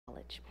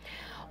stage.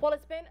 Well,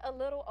 it's been a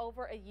little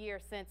over a year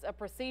since a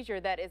procedure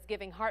that is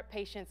giving heart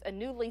patients a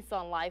new lease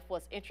on life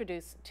was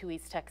introduced to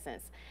East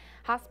Texans.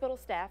 Hospital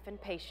staff and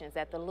patients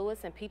at the Lewis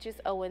and Peaches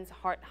Owens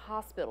Heart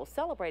Hospital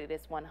celebrated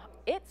its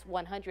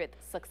 100th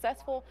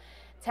successful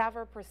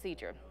TAVR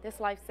procedure. This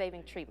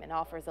life-saving treatment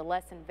offers a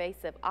less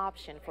invasive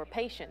option for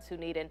patients who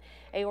need an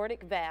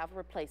aortic valve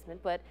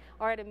replacement but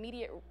are at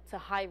immediate to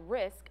high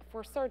risk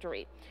for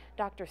surgery.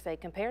 Doctors say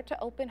compared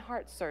to open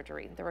heart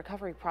surgery, the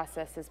recovery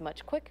process is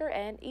much quicker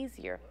and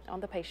easier on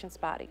the patient's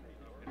body.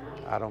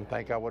 I don't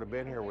think I would have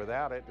been here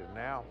without it, and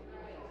now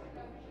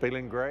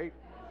feeling great,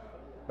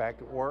 back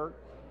at work,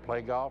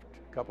 play golf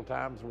a couple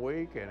times a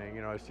week, and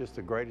you know, it's just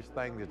the greatest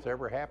thing that's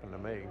ever happened to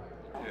me.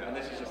 Yeah. And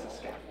this is just a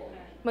scaffold.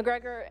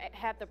 McGregor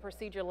had the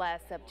procedure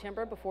last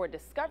September. Before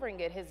discovering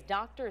it, his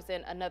doctors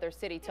in another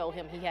city told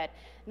him he had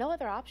no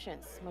other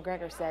options.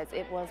 McGregor says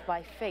it was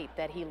by fate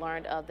that he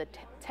learned of the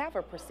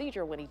TAVR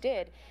procedure when he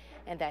did,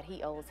 and that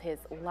he owes his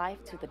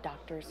life to the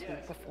doctors who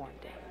performed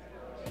it.